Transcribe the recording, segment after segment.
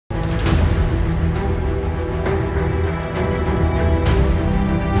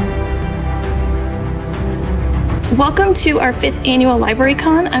Welcome to our 5th annual Library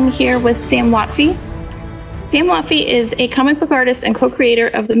Con. I'm here with Sam Lotfi. Sam Lotfi is a comic book artist and co-creator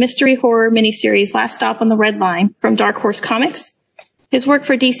of the mystery horror miniseries Last Stop on the Red Line from Dark Horse Comics. His work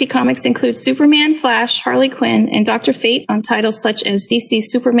for DC Comics includes Superman, Flash, Harley Quinn, and Dr. Fate on titles such as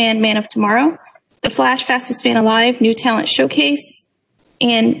DC's Superman, Man of Tomorrow, The Flash, Fastest Man Alive, New Talent Showcase,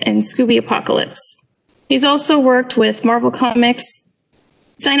 and Scooby Apocalypse. He's also worked with Marvel Comics,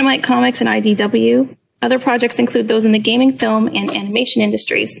 Dynamite Comics, and IDW. Other projects include those in the gaming, film, and animation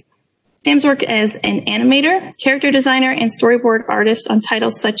industries. Sam's work as an animator, character designer, and storyboard artist on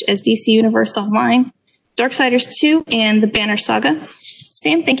titles such as DC Universe Online, Darksiders 2, and the Banner Saga.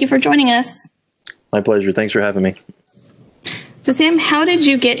 Sam, thank you for joining us. My pleasure. Thanks for having me. So Sam, how did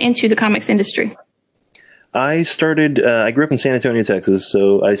you get into the comics industry? I grew up in San Antonio, Texas,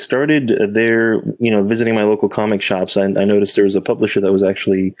 so I started there, visiting my local comic shops. I noticed there was a publisher that was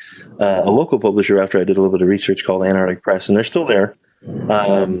actually a local publisher after I did a little bit of research called Anarctic Press, and they're still there.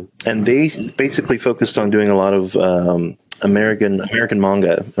 And they basically focused on doing a lot of American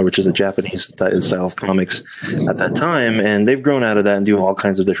manga, which is a Japanese style of comics at that time, and they've grown out of that and do all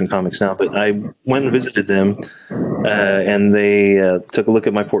kinds of different comics now. But I went and visited them, and they took a look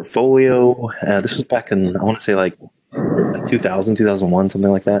at my portfolio. This was back in, I want to say, like 2000, 2001,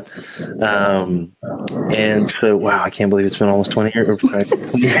 something like that. And so, wow, I can't believe it's been almost 20 years.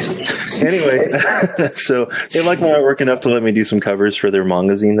 Anyway, so they liked my artwork enough to let me do some covers for their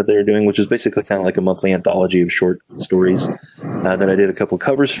mangazine that they were doing, which is basically kind of like a monthly anthology of short stories that I did a couple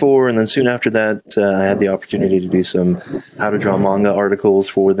covers for. And then soon after that, I had the opportunity to do some how to draw manga articles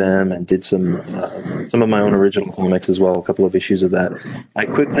for them, and did some of my own original comics as well, a couple of issues of that. I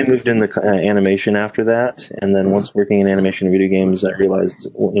quickly moved into animation after that, and then once working in animation and video games, I realized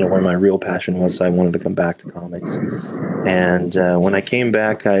where my real passion was. So I wanted to come back to comics, and when I came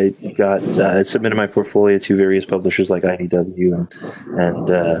back, I submitted my portfolio to various publishers like IDW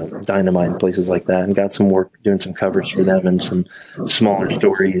and Dynamite and places like that, and got some work doing some covers for them and some smaller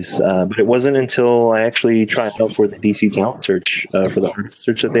stories. But it wasn't until I actually tried out for the DC talent search for the artist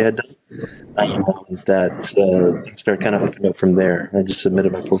search that they had done that things started kind of hooking up from there. I just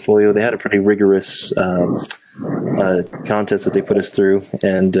submitted my portfolio. They had a pretty rigorous contest that they put us through,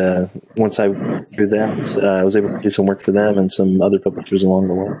 and once I went through that, I was able to do some work for them and some other publishers along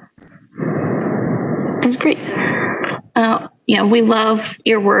the way. That's great. Yeah, we love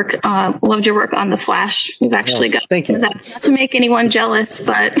your work. Loved your work on The Flash. We've actually got thank you. That. Not to make anyone jealous,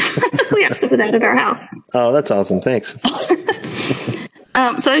 but we have some of that at our house. Oh, that's awesome. Thanks.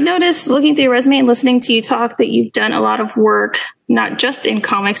 So I noticed, looking through your resume and listening to you talk, that you've done a lot of work, not just in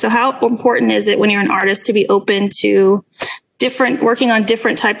comics. So how important is it when you're an artist to be open to working on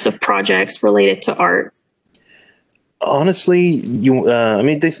different types of projects related to art? Honestly,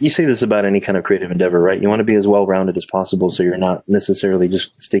 you say this about any kind of creative endeavor, right? You want to be as well-rounded as possible, so you're not necessarily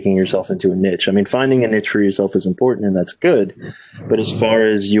just sticking yourself into a niche. I mean, finding a niche for yourself is important, and that's good. But as far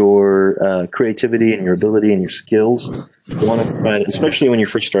as your creativity and your ability and your skills, you want to try, especially when you're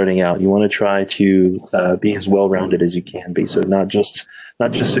first starting out, you want to try to be as well-rounded as you can be. So not just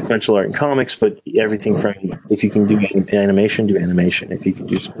sequential art and comics, but everything from, if you can do animation, do animation. If you can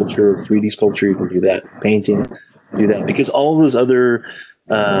do sculpture, 3D sculpture, you can do that. Painting, do that, because all those other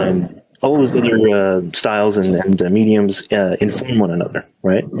styles and mediums inform one another,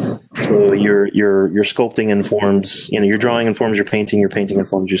 right? So your sculpting informs, your drawing informs your painting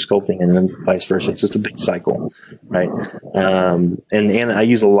informs your sculpting, and then vice versa. It's just a big cycle, right? And I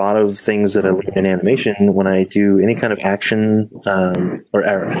use a lot of things that I learned in animation when I do any kind of action or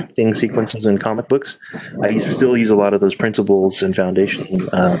acting sequences in comic books. I still use a lot of those principles and foundation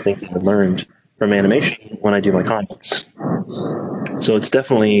things that I learned from animation when I do my comics. So it's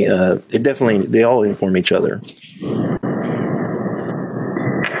definitely, they all inform each other.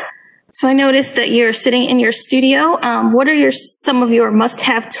 So I noticed that you're sitting in your studio. What are some of your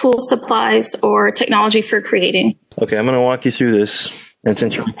must-have tool supplies or technology for creating? Okay, I'm going to walk you through this. And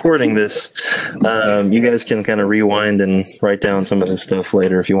since you're recording this, you guys can kind of rewind and write down some of this stuff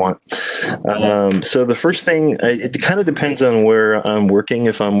later if you want. So the first thing, it kind of depends on where I'm working.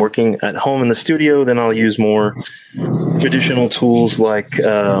 If I'm working at home in the studio, then I'll use more traditional tools like,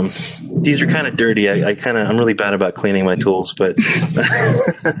 these are kind of dirty. I'm really bad about cleaning my tools, but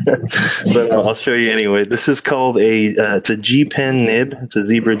but I'll show you anyway. This is called it's a G pen nib. It's a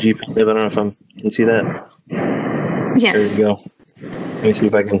zebra G pen nib. I don't know if can you see that? Yes. There you go. Let me see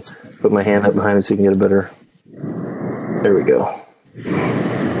if I can put my hand up behind it so you can get a better. There we go.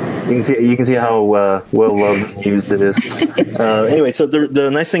 You can see how well loved and used it is. Anyway, so the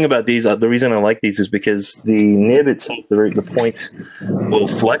nice thing about these, the reason I like these is because the nib itself, the point will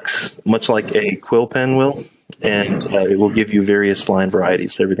flex much like a quill pen will. and it will give you various line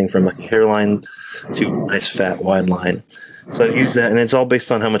varieties, everything from like a hairline to a nice fat wide line. So I use that, and it's all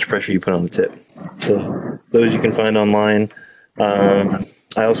based on how much pressure you put on the tip. So those you can find online.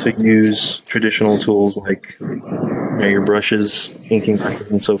 I also use traditional tools like your brushes, inking brushes,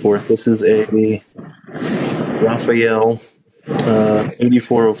 and so forth. This is a Raphael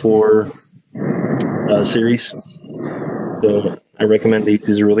 8404 series. So I recommend these.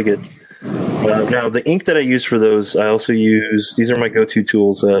 These are really good. Now, the ink that I use for those, I also use, these are my go-to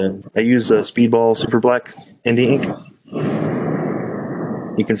tools. I use Speedball Super Black Indie ink.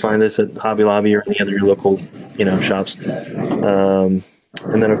 You can find this at Hobby Lobby or any other local, shops.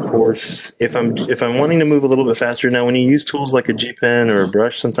 And then, of course, if I'm wanting to move a little bit faster, now when you use tools like a G pen or a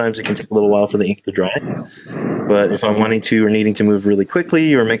brush, sometimes it can take a little while for the ink to dry. But if I'm wanting to or needing to move really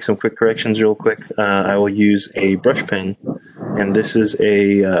quickly or make some quick corrections real quick, I will use a brush pen. And this is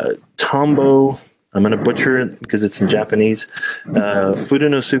a Tombow. I'm going to butcher it because it's in Japanese.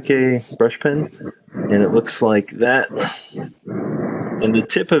 Furunosuke brush pen, and it looks like that. And the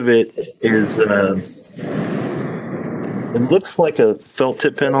tip of it is, it looks like a felt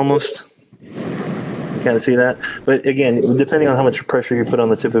tip pen almost. You kind of see that. But again, depending on how much pressure you put on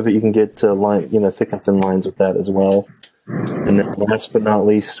the tip of it, you can get thick and thin lines with that as well. And then last but not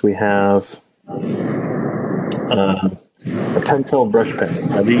least, we have a Pentel brush pen.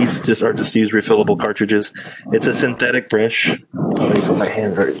 Now, these are just use refillable cartridges. It's a synthetic brush. Let me put my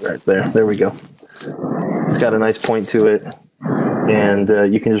hand right there. There we go. It's got a nice point to it. And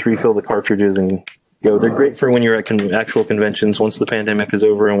you can just refill the cartridges and go. They're great for when you're at actual conventions. Once the pandemic is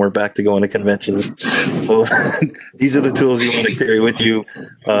over and we're back to going to conventions, well, these are the tools you want to carry with you.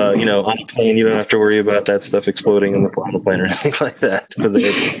 On a plane, you don't have to worry about that stuff exploding on the plane or anything like that.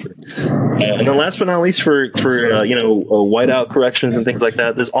 And then last but not least, for whiteout corrections and things like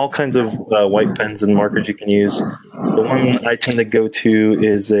that, there's all kinds of white pens and markers you can use. The one I tend to go to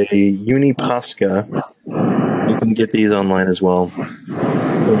is a Uniposca. You can get these online as well.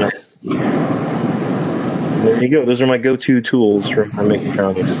 So nice. There you go. Those are my go-to tools for making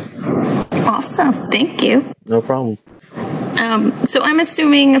comics. Awesome. Thank you. No problem. So I'm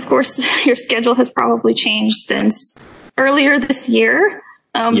assuming, of course, your schedule has probably changed since earlier this year.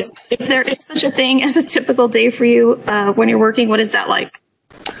 Yes. If there is such a thing as a typical day for you when you're working, what is that like?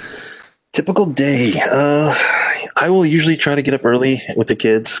 Typical day. I will usually try to get up early with the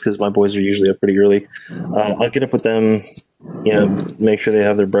kids because my boys are usually up pretty early. I'll get up with them, make sure they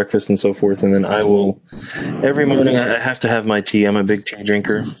have their breakfast and so forth. And then I will, every morning I have to have my tea. I'm a big tea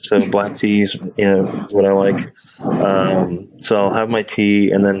drinker. So black tea is what I like. So I'll have my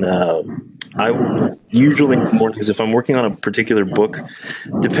tea, and then I will usually in the mornings, if I'm working on a particular book,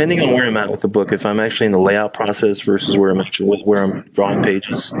 depending on where I'm at with the book, if I'm actually in the layout process versus where I'm drawing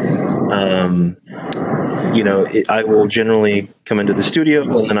pages, I will generally come into the studio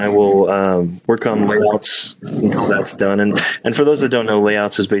and then I will work on layouts until that's done. And for those that don't know,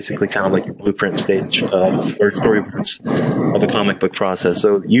 layouts is basically kind of like your blueprint stage or storyboards of a comic book process.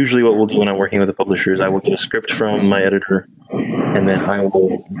 So usually what we'll do when I'm working with a publisher is I will get a script from my editor, and then I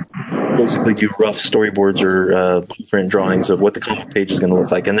will basically do rough storyboards or blueprint drawings of what the comic page is going to look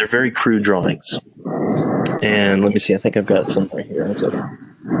like. And they're very crude drawings. And let me see, I think I've got some right here. One second.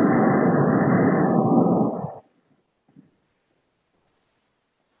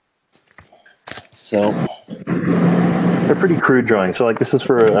 So they're pretty crude drawings. So like this is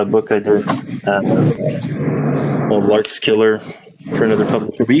for a book I did, Lark's Killer, for another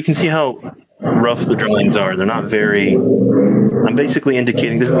publisher. But you can see how rough the drawings are. They're not very, I'm basically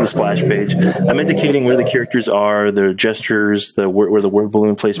indicating, this is the splash page. I'm indicating where the characters are, their gestures, where the word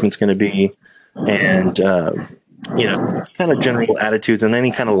balloon placement's going to be, and, kind of general attitudes and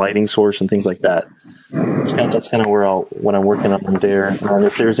any kind of lighting source and things like that. That's kind of where when I'm working on them there.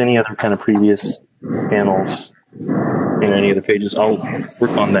 If there's any other kind of previous panels in any of the pages, I'll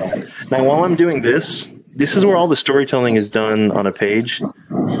work on that. Now, while I'm doing this is where all the storytelling is done on a page.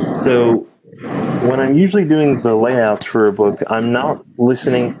 So when I'm usually doing the layouts for a book, I'm not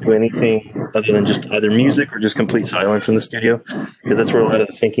listening to anything other than just either music or just complete silence in the studio, because that's where a lot of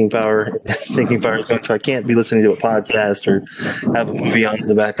the thinking power is going. So I can't be listening to a podcast or have a movie on in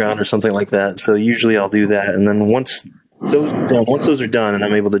the background or something like that. So usually I'll do that. And then once those are done and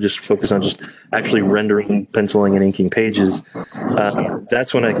I'm able to just focus on just actually rendering, penciling, and inking pages,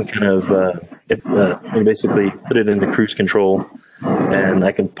 that's when I can kind of basically put it into cruise control, and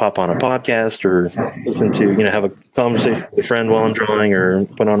I can pop on a podcast or listen to, have a conversation with a friend while I'm drawing, or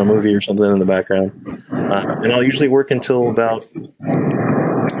put on a movie or something in the background. And I'll usually work until about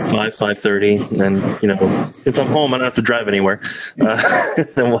 5:30, and since I'm home, I don't have to drive anywhere.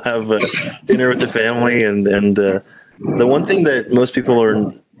 Then we'll have dinner with the family, and the one thing that most people are,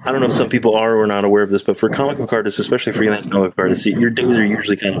 I don't know if some people are or not aware of this, but for comic book artists, especially freelance comic book artists, your days are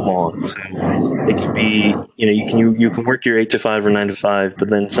usually kind of long. So it can be, you can work your 8 to 5 or 9 to 5, but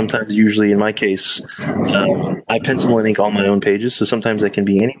then sometimes, usually in my case, I pencil and ink all my own pages. So sometimes it can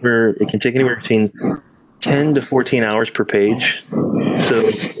take anywhere between 10 to 14 hours per page,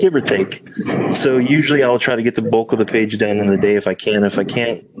 so give or take. So usually I'll try to get the bulk of the page done in the day if I can. If I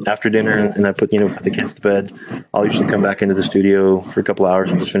can't, after dinner and I put the kids to bed, I'll usually come back into the studio for a couple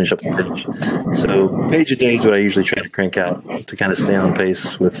hours and just finish up the page. So page a day is what I usually try to crank out to kind of stay on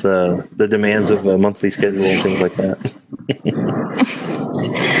pace with the demands of a monthly schedule and things like that.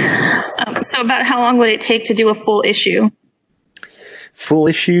 So about how long would it take to do a full issue? Full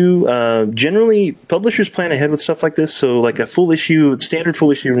issue, generally publishers plan ahead with stuff like this. So like standard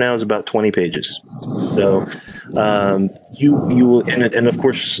full issue now is about 20 pages. So you will, and of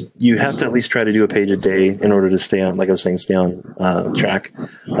course you have to at least try to do a page a day in order to stay on, like I was saying, stay on track.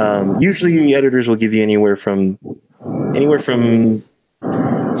 Usually editors will give you anywhere from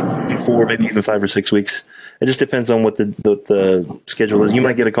 4, maybe even 5 or 6 weeks. It just depends on what the schedule is. You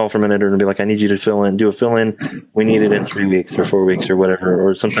might get a call from an editor and be like, I need you to do a fill in. We need it in 3 weeks or 4 weeks or whatever.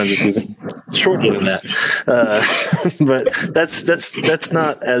 Or sometimes it's even shorter than that. But that's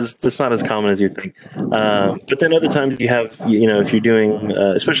not as common as you think. But then other times you have, if you're doing,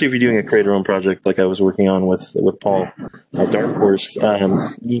 especially if you're doing a creator-owned project like I was working on with Paul at Dark Horse,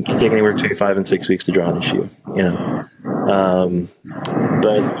 you can take anywhere between 5 and 6 weeks to draw an issue.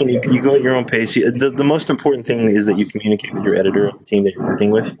 But you go at your own pace. The most important thing is that you communicate with your editor and the team that you're working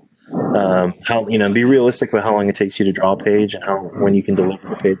with. Be realistic about how long it takes you to draw a page and when you can deliver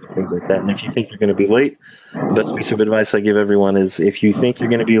the page and things like that. And if you think you're going to be late, the best piece of advice I give everyone is, if you think you're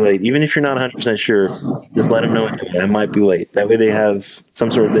going to be late, even if you're not 100% sure, just let them know I might be late. That way they have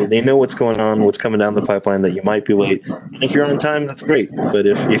some sort of, they know what's going on, what's coming down the pipeline, that you might be late. And if you're on time, that's great. But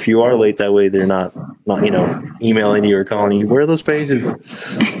if you are late, that way they're not emailing you or calling you, where are those pages?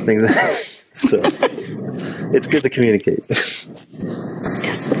 Things like that. So it's good to communicate.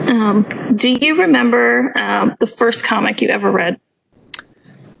 Yes. Do you remember the first comic you ever read?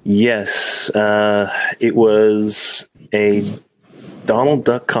 Yes. It was a Donald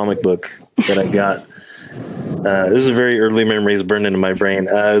Duck comic book that I got. This is a very early memories burned into my brain.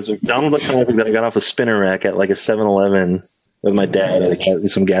 It was a Donald Duck comic book that I got off a spinner rack at like a 7-Eleven with my dad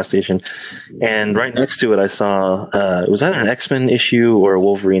at some gas station. And right next to it, I saw, it was either an X-Men issue or a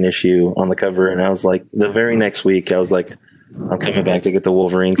Wolverine issue on the cover. And I was like, the very next week, I was like, I'm coming back to get the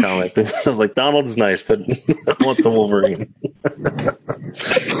Wolverine comic. I was like, Donald is nice, but I want the Wolverine.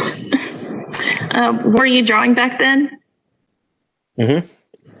 Were you drawing back then? Mm-hmm.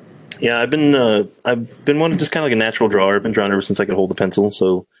 Yeah, I've been one just kind of like a natural drawer. I've been drawing ever since I could hold a pencil.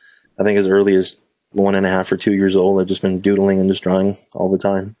 So I think as early as 1.5 or 2 years old, I've just been doodling and just drawing all the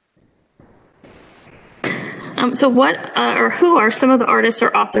time. So what or who are some of the artists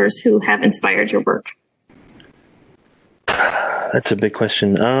or authors who have inspired your work? That's a big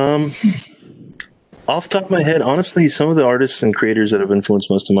question. Off the top of my head, honestly, some of the artists and creators that have influenced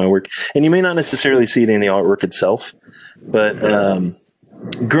most of my work, and you may not necessarily see it in the artwork itself, but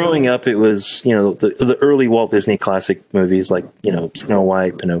growing up, it was, the early Walt Disney classic movies like, Snow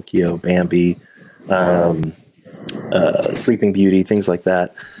White, Pinocchio, Bambi, Sleeping Beauty, things like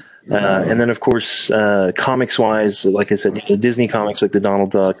that. And then, of course, comics-wise, like I said, the Disney comics like the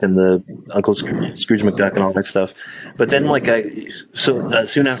Donald Duck and the Uncle Scrooge McDuck and all that stuff. But then,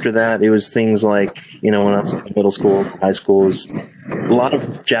 soon after that, it was things like, when I was in middle school, high school, it was a lot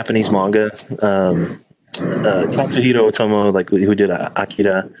of Japanese manga. Katsuhiro Otomo, who did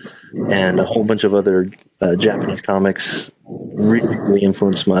Akira, and a whole bunch of other Japanese comics really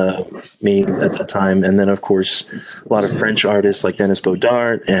influenced me at that time. And then, of course, a lot of French artists like Dennis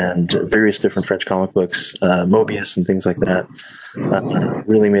Bodart and various different French comic books, Mobius and things like that,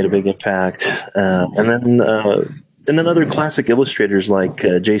 really made a big impact. And then other classic illustrators like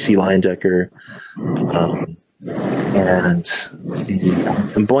J.C. Leyendecker, and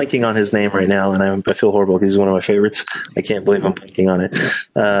I'm blanking on his name right now, and I feel horrible because he's one of my favorites. I can't believe I'm blanking on it.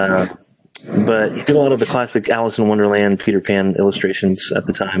 But he did a lot of the classic Alice in Wonderland, Peter Pan illustrations at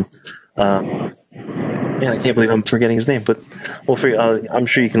the time. I can't believe I'm forgetting his name, but I'm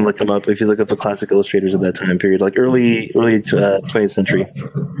sure you can look him up if you look up the classic illustrators of that time period, like early 20th century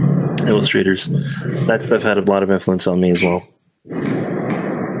illustrators. That stuff had a lot of influence on me as well.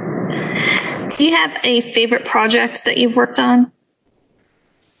 Do you have a favorite project that you've worked on?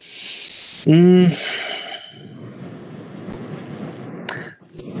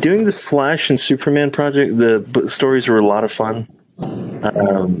 Doing the Flash and Superman project, the stories were a lot of fun.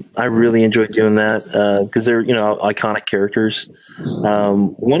 I really enjoyed doing that because they're, iconic characters.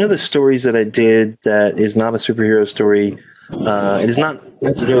 One of the stories that I did that is not a superhero story, it is not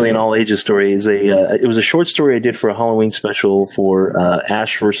necessarily an all ages story. It was a short story I did for a Halloween special for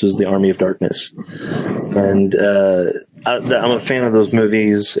Ash versus the Army of Darkness, and I'm a fan of those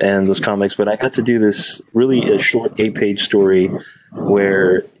movies and those comics. But I got to do this really a short 8-page story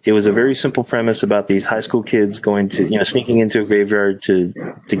where it was a very simple premise about these high school kids going to, sneaking into a graveyard to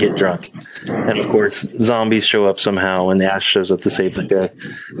get drunk. And of course, zombies show up somehow and Ash shows up to save the day.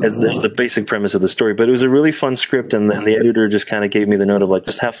 That's the basic premise of the story. But it was a really fun script. And then the editor just kind of gave me the note of like,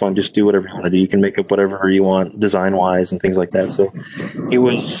 just have fun, just do whatever you want to do. You can make up whatever you want design wise and things like that. So it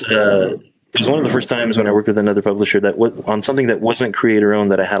was one of the first times when I worked with another publisher that was on something that wasn't creator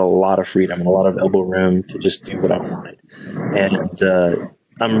owned that I had a lot of freedom and a lot of elbow room to just do what I wanted. And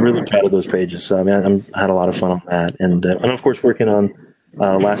I'm really proud of those pages. So I mean, I had a lot of fun on that, and of course working on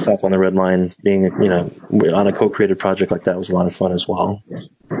Last Stop on the Red Line, being on a co-created project like that was a lot of fun as well.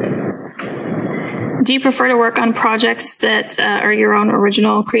 Do you prefer to work on projects that are your own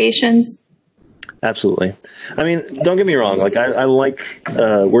original creations? Absolutely. I mean, don't get me wrong. Like I like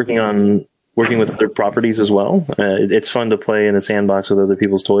working with other properties as well. It's fun to play in a sandbox with other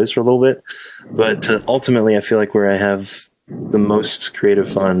people's toys for a little bit, but ultimately I feel like where I have the most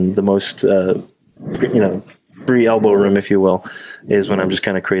creative fun, the most, free elbow room, if you will, is when I'm just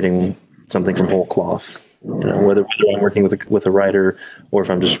kind of creating something from whole cloth, whether I'm working with a writer or if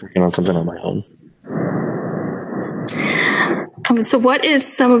I'm just working on something on my own. So what is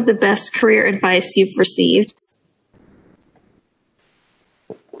some of the best career advice you've received?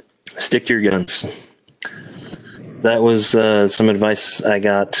 Stick to your guns. That was some advice I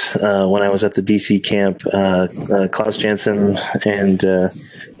got when I was at the DC camp. Klaus Janson and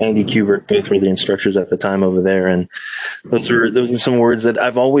Andy Kubert both were the instructors at the time over there, and those are some words that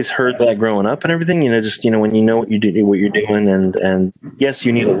I've always heard that growing up and everything. When you know what you're doing, and yes,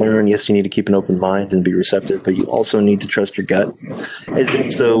 you need to learn. Yes, you need to keep an open mind and be receptive, but you also need to trust your gut.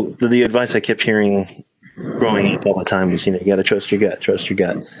 And so the advice I kept hearing growing up all the time was, you got to trust your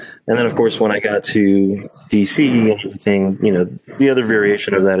gut. And then, of course, when I got to DC and everything, the other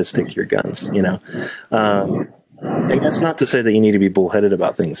variation of that is stick to your guns, and that's not to say that you need to be bullheaded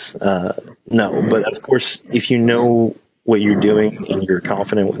about things. No, but of course, if you know what you're doing and you're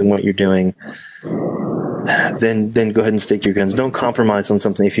confident in what you're doing, then go ahead and stick to your guns. Don't compromise on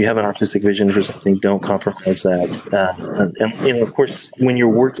something. If you have an artistic vision for something, don't compromise that. And of course, when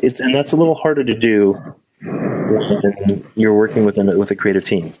you're and that's a little harder to do when you're working with a creative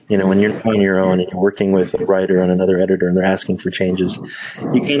team. When you're on your own and you're working with a writer and another editor and they're asking for changes,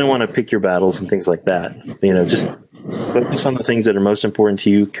 you kind of want to pick your battles and things like that. Just focus on the things that are most important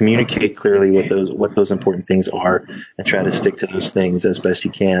to you, communicate clearly what those important things are, and try to stick to those things as best you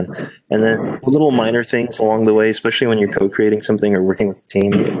can. And then little minor things along the way, especially when you're co-creating something or working with a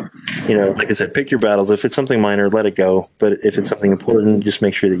team, like I said, pick your battles. If it's something minor, let it go. But if it's something important, just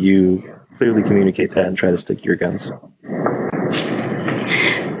make sure that you clearly communicate that and try to stick to your guns.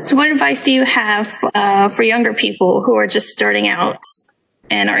 So what advice do you have for younger people who are just starting out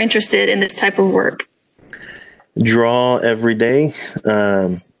and are interested in this type of work? Draw every day,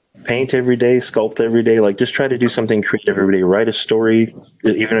 paint every day, sculpt every day. Like, just try to do something creative every day. Write a story,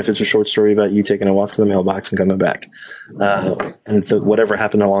 even if it's a short story about you taking a walk to the mailbox and coming back, and whatever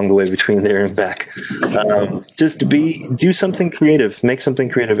happened along the way between there and back. Just do something creative. Make something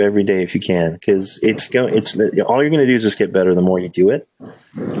creative every day if you can, because all you're going to do is just get better the more you do it.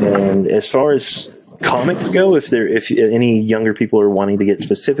 And as far as comics go, if any younger people are wanting to get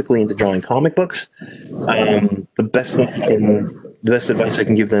specifically into drawing comic books, the best advice I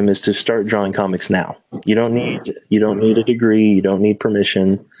can give them is to start drawing comics now. You don't need a degree. You don't need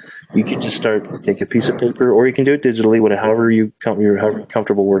permission. You can just take a piece of paper, or you can do it digitally, however you're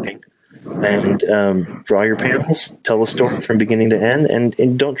comfortable working, and draw your panels, tell a story from beginning to end,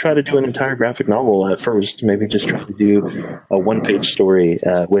 and don't try to do an entire graphic novel at first. Maybe just try to do a 1-page story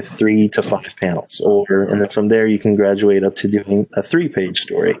with 3 to 5 panels, and then from there you can graduate up to doing a 3-page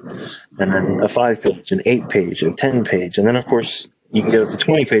story, and then a 5-page, an 8-page, a 10-page, and then of course you can get up to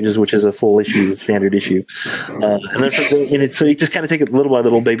 20 pages, which is a full issue, standard issue. And then so you just kind of take it little by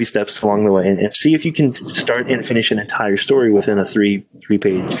little, baby steps along the way, and see if you can start and finish an entire story within a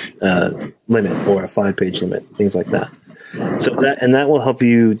 3-page limit or a 5-page limit, things like that. So that will help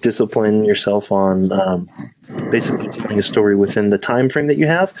you discipline yourself on basically telling a story within the time frame that you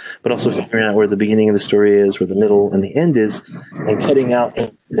have, but also figuring out where the beginning of the story is, where the middle and the end is, and cutting out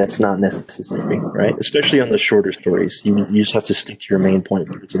that's not necessary, right? Especially on the shorter stories. You just have to stick to your main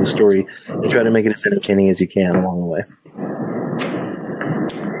point to the story and try to make it as entertaining as you can along the way.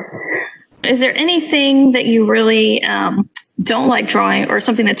 Is there anything that you really don't like drawing, or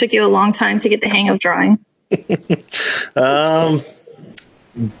something that took you a long time to get the hang of drawing?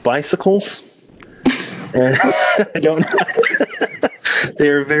 Bicycles. And I don't know.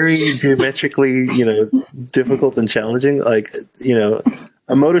 They're very geometrically, difficult and challenging. Like,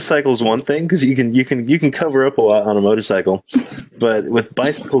 a motorcycle is one thing because you can cover up a lot on a motorcycle, but with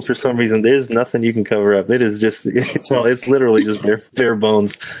bicycles, for some reason, there's nothing you can cover up. It is just it's literally just bare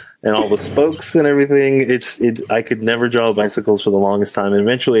bones, and all the spokes and everything. I could never draw bicycles for the longest time, and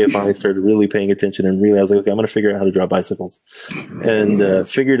eventually I finally started really paying attention and really I was like, okay, I'm going to figure out how to draw bicycles, and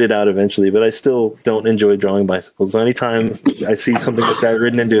figured it out eventually. But I still don't enjoy drawing bicycles. So anytime I see something like that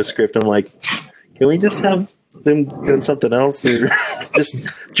written into a script, I'm like, can we just have them doing something else, or just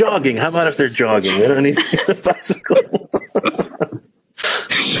jogging? How about if they're jogging? They don't need a bicycle.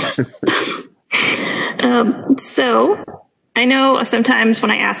 So I know sometimes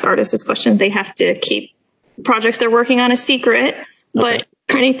when I ask artists this question, they have to keep projects they're working on a secret, but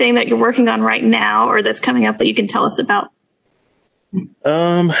anything that you're working on right now or that's coming up that you can tell us about?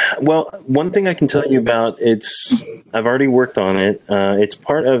 Well, one thing I can tell you about, I've already worked on it. It's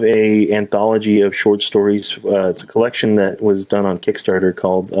part of a anthology of short stories. It's a collection that was done on Kickstarter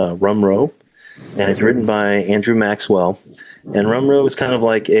called Rum Row, and it's written by Andrew Maxwell. And Rum Row is kind of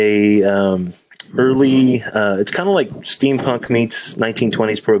like a it's kind of like steampunk meets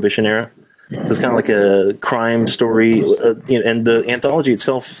 1920s Prohibition era. So it's kind of like a crime story, and the anthology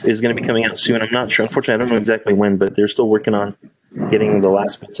itself is going to be coming out soon. I'm not sure. Unfortunately, I don't know exactly when, but they're still working on getting the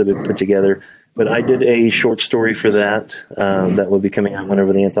last bits of it put together. But I did a short story for that that will be coming out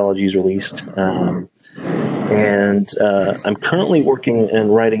whenever the anthology is released. And I'm currently working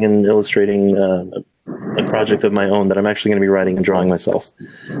and writing and illustrating a project of my own that I'm actually going to be writing and drawing myself.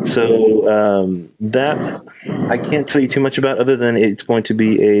 So that I can't tell you too much about, other than it's going to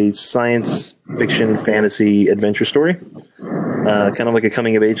be a science fiction fantasy adventure story. Kind of like a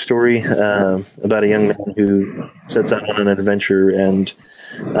coming of age story about a young man who sets out on an adventure and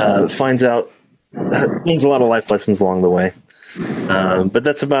finds out, learns a lot of life lessons along the way. But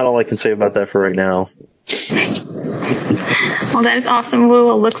that's about all I can say about that for right now. Well, that is awesome.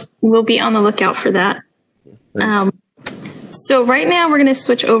 We'll be on the lookout for that. So right now we're going to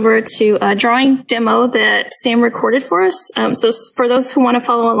switch over to a drawing demo that Sam recorded for us. So for those who want to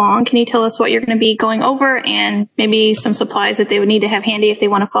follow along, can you tell us what you're going to be going over and maybe some supplies that they would need to have handy if they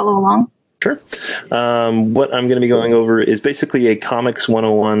want to follow along? Sure. What I'm going to be going over is basically a Comics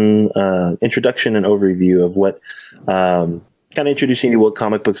 101 introduction and overview of what kind of introducing you to what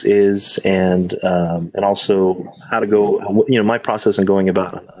comic books is, and also how to go, my process in going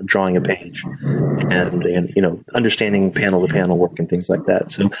about drawing a page, and understanding panel to panel work and things like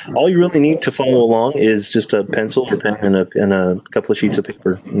that. So all you really need to follow along is just a pencil or pen and a couple of sheets of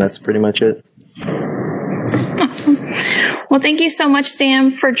paper, and that's pretty much it. Awesome. Well, thank you so much,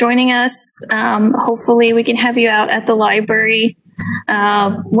 Sam, for joining us. Hopefully we can have you out at the library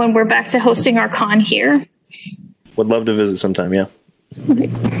when we're back to hosting our con here. Would love to visit sometime, yeah. Okay.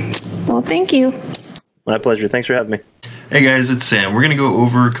 Well, thank you. My pleasure. Thanks for having me. Hey guys, it's Sam. We're going to go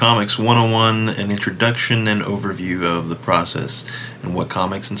over Comics 101, an introduction and overview of the process and what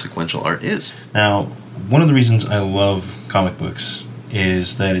comics and sequential art is. Now, one of the reasons I love comic books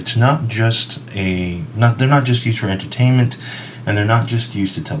is that it's not just they're not just used for entertainment, and they're not just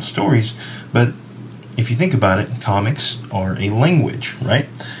used to tell stories, but if you think about it, comics are a language, right?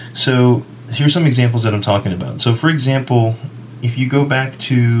 So here's some examples that I'm talking about. So for example, if you go back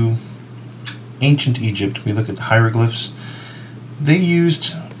to ancient Egypt, we look at the hieroglyphs. They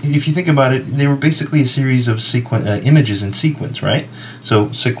used, if you think about it, they were basically a series of images in sequence, right?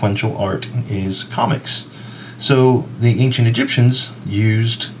 So sequential art is comics. So the ancient Egyptians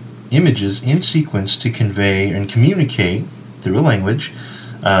used images in sequence to convey and communicate through a language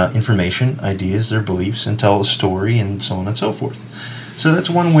information, ideas, their beliefs, and tell a story, and so on and so forth. So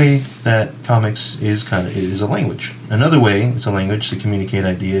that's one way that comics is a language. Another way it's a language to communicate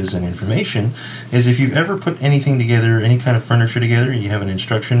ideas and information is if you've ever put anything together, any kind of furniture together, you have an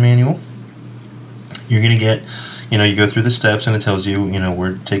instruction manual, you're going to get, you go through the steps and it tells you,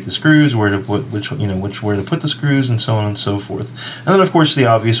 where to take the screws, where to put where to put the screws, and so on and so forth. And then of course the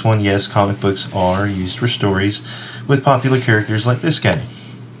obvious one, yes, comic books are used for stories with popular characters like this guy.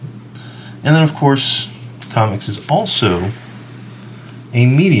 And then of course comics is also a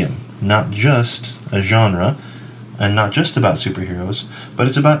medium, not just a genre, and not just about superheroes, but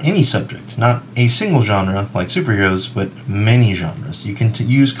it's about any subject. Not a single genre like superheroes, but many genres. You can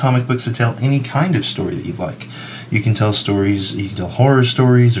use comic books to tell any kind of story that you'd like. You can tell stories, you can tell horror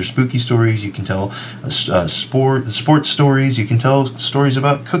stories or spooky stories, you can tell sports stories, you can tell stories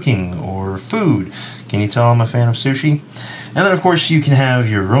about cooking or food. Can you tell I'm a fan of sushi? And then of course you can have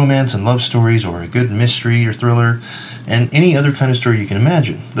your romance and love stories, or a good mystery or thriller, and any other kind of story you can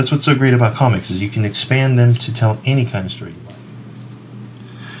imagine. That's what's so great about comics, is you can expand them to tell any kind of story you like.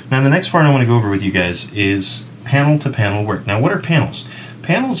 Now the next part I want to go over with you guys is panel to panel work. Now what are panels?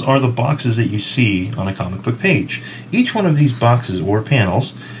 Panels are the boxes that you see on a comic book page. Each one of these boxes or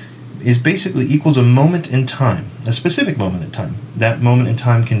panels is basically equals a moment in time, a specific moment in time. That moment in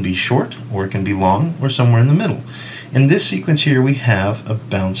time can be short, or it can be long, or somewhere in the middle. In this sequence here we have a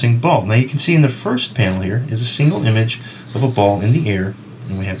bouncing ball. Now you can see in the first panel here is a single image of a ball in the air,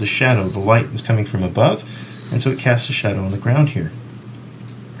 and we have the shadow. The light is coming from above, and so it casts a shadow on the ground here.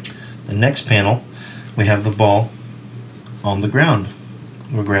 The next panel, we have the ball on the ground,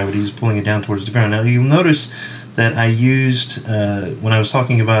 where gravity is pulling it down towards the ground. Now you'll notice that I used, when I was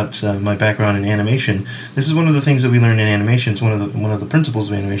talking about my background in animation, this is one of the things that we learned in animation. It's one of the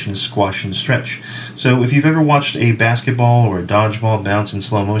principles of animation is squash and stretch. So if you've ever watched a basketball or a dodgeball bounce in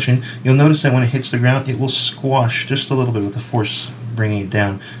slow motion, you'll notice that when it hits the ground, it will squash just a little bit with the force bringing it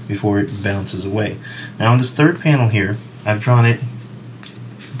down before it bounces away. Now in this third panel here, I've drawn it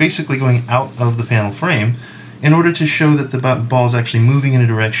basically going out of the panel frame in order to show that the ball is actually moving in a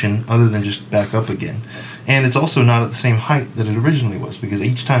direction other than just back up again. And it's also not at the same height that it originally was, because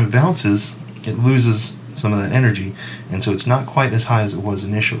each time it bounces, it loses some of that energy, and so it's not quite as high as it was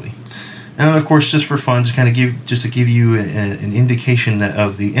initially. And then of course, just for fun, to kind of give you an indication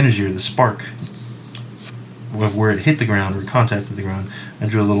of the energy or the spark of where it hit the ground or contacted the ground, I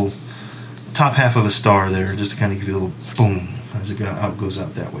drew a little top half of a star there, just to kind of give you a little boom as it goes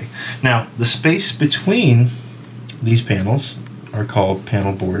out that way. Now, the space between these panels are called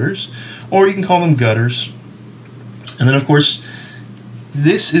panel borders, or you can call them gutters. And then of course,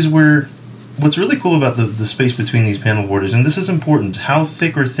 this is where, what's really cool about the space between these panel borders, and this is important, how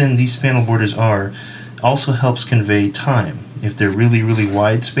thick or thin these panel borders are also helps convey time. If they're really, really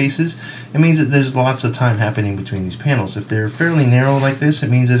wide spaces, it means that there's lots of time happening between these panels. If they're fairly narrow like this, it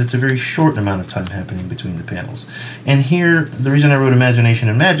means that it's a very short amount of time happening between the panels. And here, the reason I wrote imagination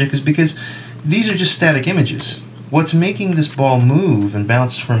and magic is because these are just static images. What's making this ball move and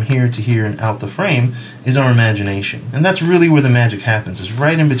bounce from here to here and out the frame is our imagination. And that's really where the magic happens, is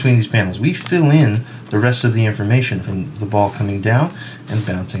right in between these panels. We fill in the rest of the information from the ball coming down and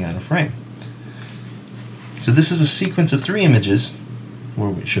bouncing out of frame. So this is a sequence of 3 images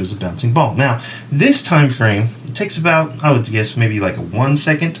where it shows a bouncing ball. Now, this time frame, it takes about, I would guess, maybe like 1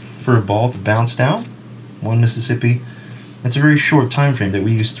 second for a ball to bounce down, 1 Mississippi. It's a very short time frame that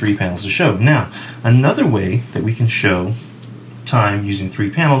we use 3 panels to show. Now, another way that we can show time using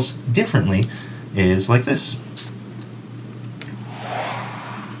 3 panels differently is like this.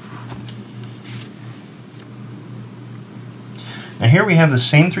 Now here we have the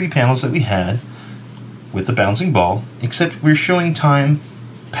same 3 panels that we had with the bouncing ball, except we're showing time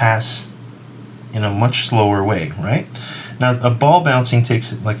pass in a much slower way, right? Now, a ball bouncing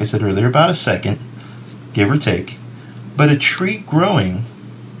takes, like I said earlier, about 1 second, give or take, but a tree growing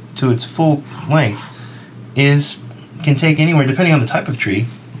to its full length can take anywhere, depending on the type of tree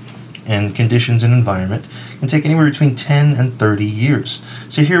and conditions and environment, can take anywhere between 10 and 30 years.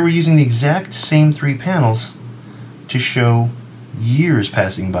 So here we're using the exact same 3 panels to show years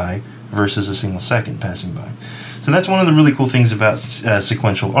passing by versus a single second passing by. So that's one of the really cool things about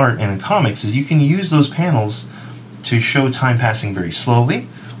sequential art and in comics, is you can use those panels to show time passing very slowly,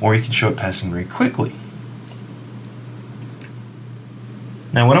 or you can show it passing very quickly.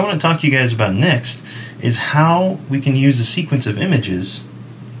 Now what I want to talk to you guys about next is how we can use a sequence of images,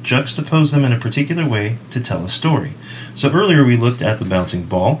 juxtapose them in a particular way to tell a story. So earlier we looked at the bouncing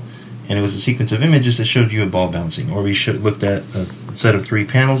ball, and it was a sequence of images that showed you a ball bouncing, or we looked at a set of 3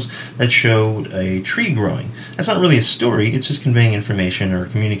 panels that showed a tree growing. That's not really a story, it's just conveying information or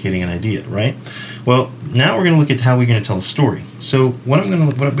communicating an idea, right? Well, now we're going to look at how we're going to tell a story. So what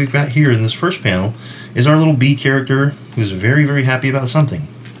we've got here in this first panel is our little bee character who's very, very happy about something.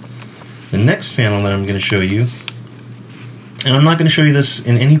 The next panel that I'm going to show you, and I'm not going to show you this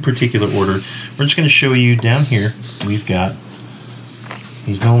in any particular order, we're just going to show you down here, we've got,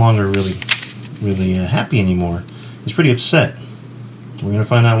 he's no longer really happy anymore. He's pretty upset. We're going to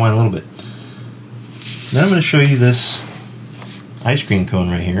find out why in a little bit. Then I'm going to show you this ice cream cone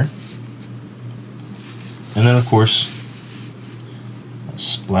right here. And then, of course, a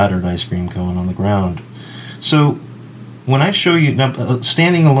splattered ice cream cone on the ground. So when I show you, now,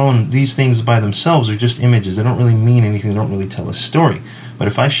 standing alone, these things by themselves are just images. They don't really mean anything. They don't really tell a story. But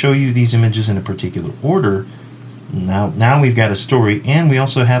if I show you these images in a particular order, now we've got a story, and we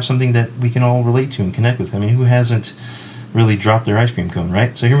also have something that we can all relate to and connect with. I mean, who hasn't really dropped their ice cream cone,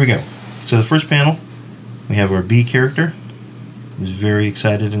 right? So here we go. So the first panel, we have our bee character, who's very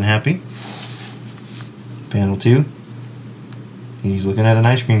excited and happy. Panel 2, he's looking at an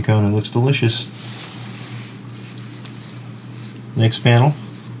ice cream cone. It looks delicious. Next panel,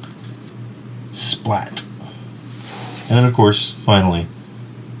 splat. And then, of course, finally,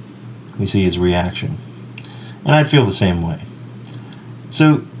 we see his reaction. And I'd feel the same way.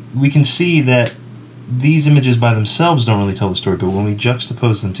 So we can see that these images by themselves don't really tell the story, but when we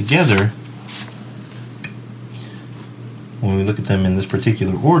juxtapose them together, when we look at them in this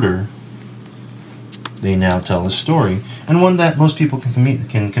particular order, they now tell a story, and one that most people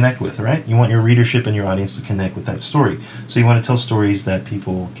can connect with, right? You want your readership and your audience to connect with that story. So you want to tell stories that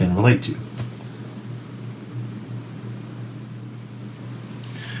people can relate to.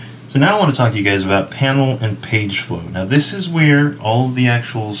 So now I want to talk to you guys about panel and page flow. Now this is where all of the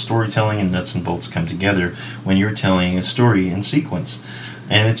actual storytelling and nuts and bolts come together when you're telling a story in sequence.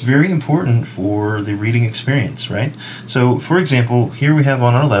 And it's very important for the reading experience, right? So for example, here we have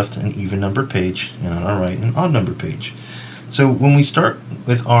on our left an even numbered page, and on our right an odd numbered page. So when we start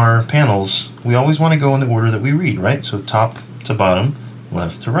with our panels, we always want to go in the order that we read, right? So top to bottom,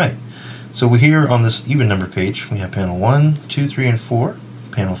 left to right. So here on this even numbered page, we have panel 1, 2, 3, and 4,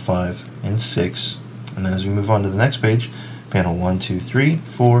 panel 5 and 6, and then as we move on to the next page, panel 1, 2, 3,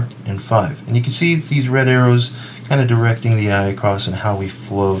 4, and 5. And you can see these red arrows kind of directing the eye across and how we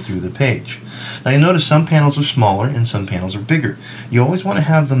flow through the page. Now you'll notice some panels are smaller and some panels are bigger. You always want to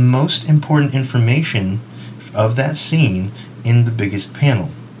have the most important information of that scene in the biggest panel,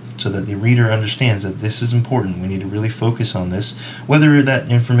 so that the reader understands that this is important. We need to really focus on this, whether that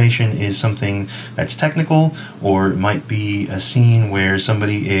information is something that's technical, or it might be a scene where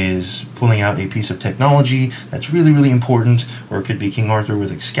somebody is pulling out a piece of technology that's really, really important, or it could be King Arthur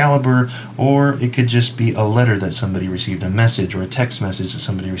with Excalibur, or it could just be a letter that somebody received, a message or a text message that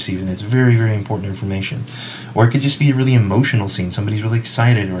somebody received, and it's very, very important information. Or it could just be a really emotional scene. Somebody's really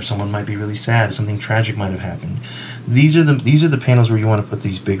excited, or someone might be really sad, something tragic might have happened. These are the panels where you want to put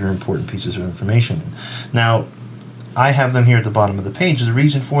these bigger important pieces of information. Now, I have them here at the bottom of the page. The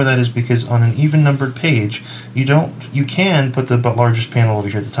reason for that is because on an even numbered page, you can put the largest panel over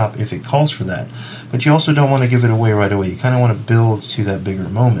here at the top if it calls for that, but you also don't want to give it away right away. You kind of want to build to that bigger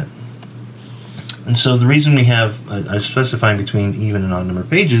moment. And so the reason we have specifying between even and odd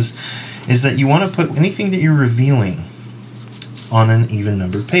numbered pages is that you want to put anything that you're revealing on an even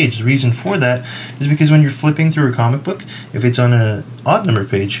numbered page. The reason for that is because when you're flipping through a comic book, if it's on an odd numbered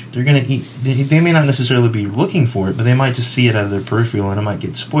page, they're going to they may not necessarily be looking for it, but they might just see it out of their peripheral and it might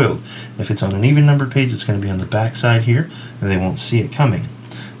get spoiled. If it's on an even numbered page, it's going to be on the back side here, and they won't see it coming,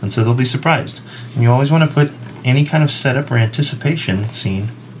 and so they'll be surprised. And you always want to put any kind of setup or anticipation scene,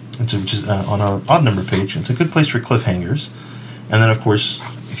 which is on an odd numbered page. It's a good place for cliffhangers. And then of course,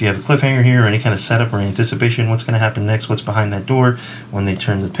 if you have a cliffhanger here or any kind of setup or anticipation, what's going to happen next, what's behind that door, when they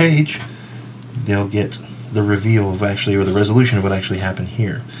turn the page, they'll get the reveal of actually, or the resolution of what actually happened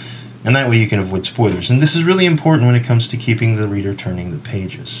here. And that way you can avoid spoilers. And this is really important when it comes to keeping the reader turning the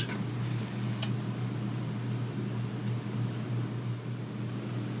pages.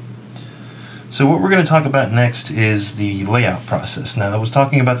 So what we're going to talk about next is the layout process. Now, I was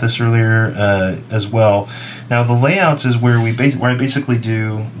talking about this earlier as well. Now, the layouts is where I basically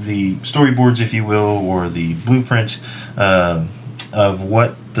do the storyboards, if you will, or the blueprint of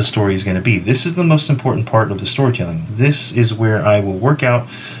what the story is going to be. This is the most important part of the storytelling. This is where I will work out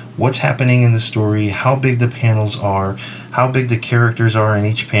what's happening in the story, how big the panels are, how big the characters are in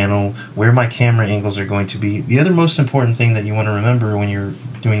each panel, where my camera angles are going to be. The other most important thing that you want to remember when you're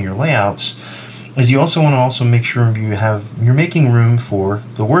doing your layouts is you also want to make sure you're making room for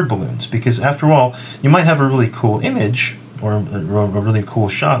the word balloons, because after all, you might have a really cool image or a really cool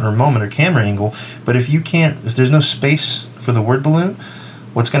shot or moment or camera angle, but if there's no space for the word balloon,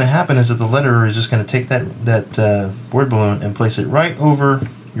 what's going to happen is that the letterer is just going to take that word balloon and place it right over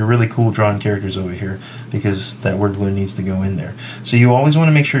your really cool drawn characters over here, because that word balloon needs to go in there. So you always want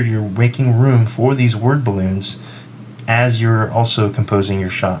to make sure you're making room for these word balloons as you're also composing your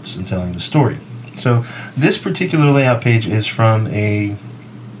shots and telling the story. So this particular layout page is from a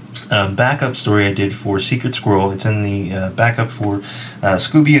backup story I did for Secret Squirrel. It's in the backup for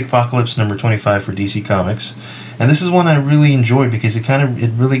Scooby Apocalypse number 25 for DC Comics. And this is one I really enjoy because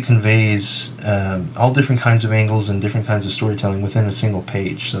it really conveys all different kinds of angles and different kinds of storytelling within a single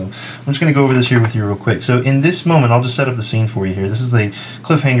page. So I'm just going to go over this here with you real quick. So in this moment, I'll just set up the scene for you here. This is the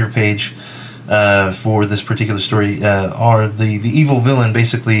cliffhanger page for this particular story. The evil villain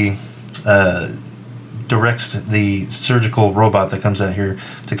basically directs the surgical robot that comes out here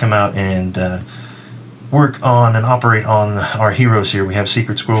to come out and work on and operate on our heroes here. We have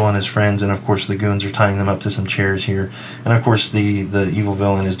Secret Squirrel and his friends, and of course the goons are tying them up to some chairs here. And of course the evil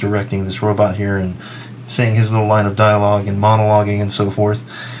villain is directing this robot here and saying his little line of dialogue and monologuing and so forth.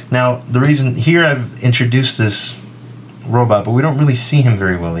 Now the reason here I've introduced this robot, but we don't really see him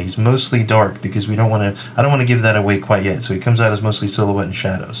very well. He's mostly dark because I don't want to give that away quite yet. So he comes out as mostly silhouette and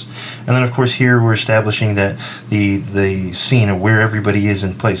shadows. And then of course here we're establishing that the scene of where everybody is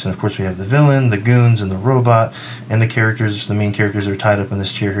in place. And of course we have the villain, the goons, and the robot, and the main characters are tied up in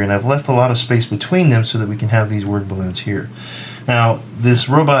this chair here. And I've left a lot of space between them so that we can have these word balloons here. Now this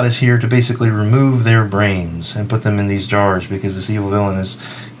robot is here to basically remove their brains and put them in these jars because this evil villain is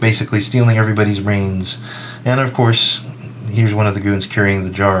basically stealing everybody's brains. And of course here's one of the goons carrying the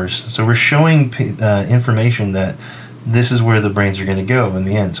jars. So we're showing information that this is where the brains are going to go in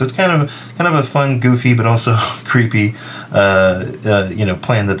the end. So it's kind of a fun, goofy, but also creepy, plan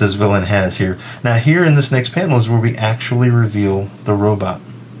that this villain has here. Now here in this next panel is where we actually reveal the robot.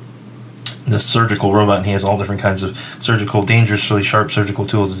 This surgical robot, and he has all different kinds of dangerously sharp surgical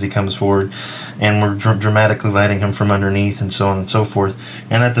tools as he comes forward, and we're dramatically lighting him from underneath and so on and so forth.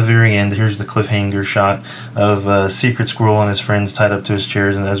 And at the very end, here's the cliffhanger shot of Secret Squirrel and his friends tied up to his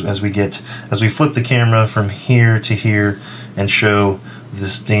chairs, and as we flip the camera from here to here and show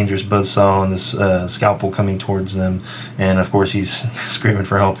this dangerous buzzsaw and this scalpel coming towards them, and of course he's screaming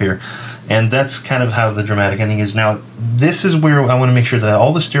for help here. And that's kind of how the dramatic ending is. Now, this is where I want to make sure that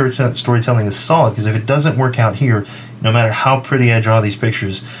all the storytelling is solid, because if it doesn't work out here, no matter how pretty I draw these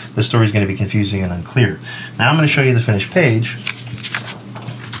pictures, the story is going to be confusing and unclear. Now I'm going to show you the finished page.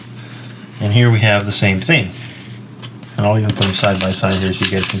 And here we have the same thing. And I'll even put them side by side here so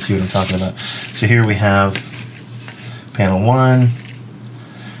you guys can see what I'm talking about. So here we have panel 1.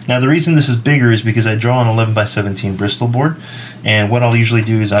 Now the reason this is bigger is because I draw on 11 by 17 Bristol board, and what I'll usually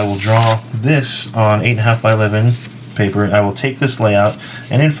do is I will draw this on 8.5 by 11 paper. I will take this layout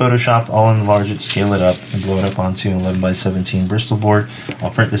and in Photoshop I'll enlarge it, scale it up, and blow it up onto an 11 by 17 Bristol board.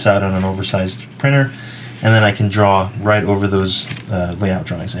 I'll print this out on an oversized printer, and then I can draw right over those layout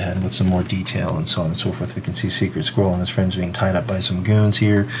drawings I had with some more detail and so on and so forth. We can see Secret Squirrel and his friends being tied up by some goons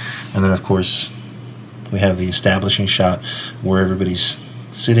here, and then of course we have the establishing shot where everybody's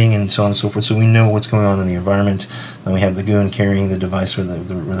sitting and so on and so forth, so we know what's going on in the environment. Then we have the goon carrying the device where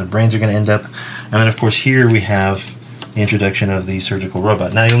the brains are going to end up, and then of course here we have the introduction of the surgical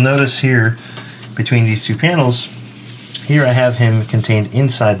robot. Now you'll notice here between these two panels, here I have him contained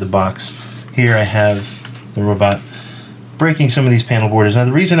inside the box. Here I have the robot breaking some of these panel borders. Now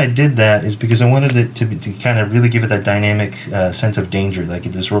the reason I did that is because I wanted it to kind of really give it that dynamic sense of danger, like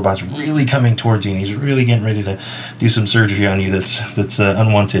this robot's really coming towards you and he's really getting ready to do some surgery on you that's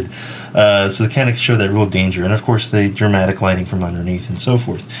unwanted. So to kind of show that real danger, and of course the dramatic lighting from underneath and so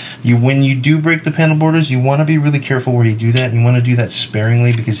forth. When you do break the panel borders, you want to be really careful where you do that. You want to do that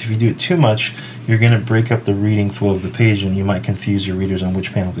sparingly, because if you do it too much, you're going to break up the reading flow of the page and you might confuse your readers on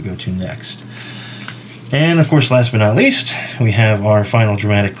which panel to go to next. And of course, last but not least, we have our final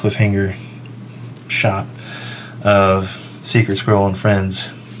dramatic cliffhanger shot of Secret Squirrel and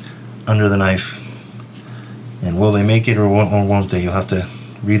friends under the knife. And will they make it or won't they? You'll have to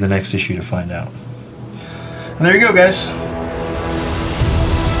read the next issue to find out. And there you go, guys.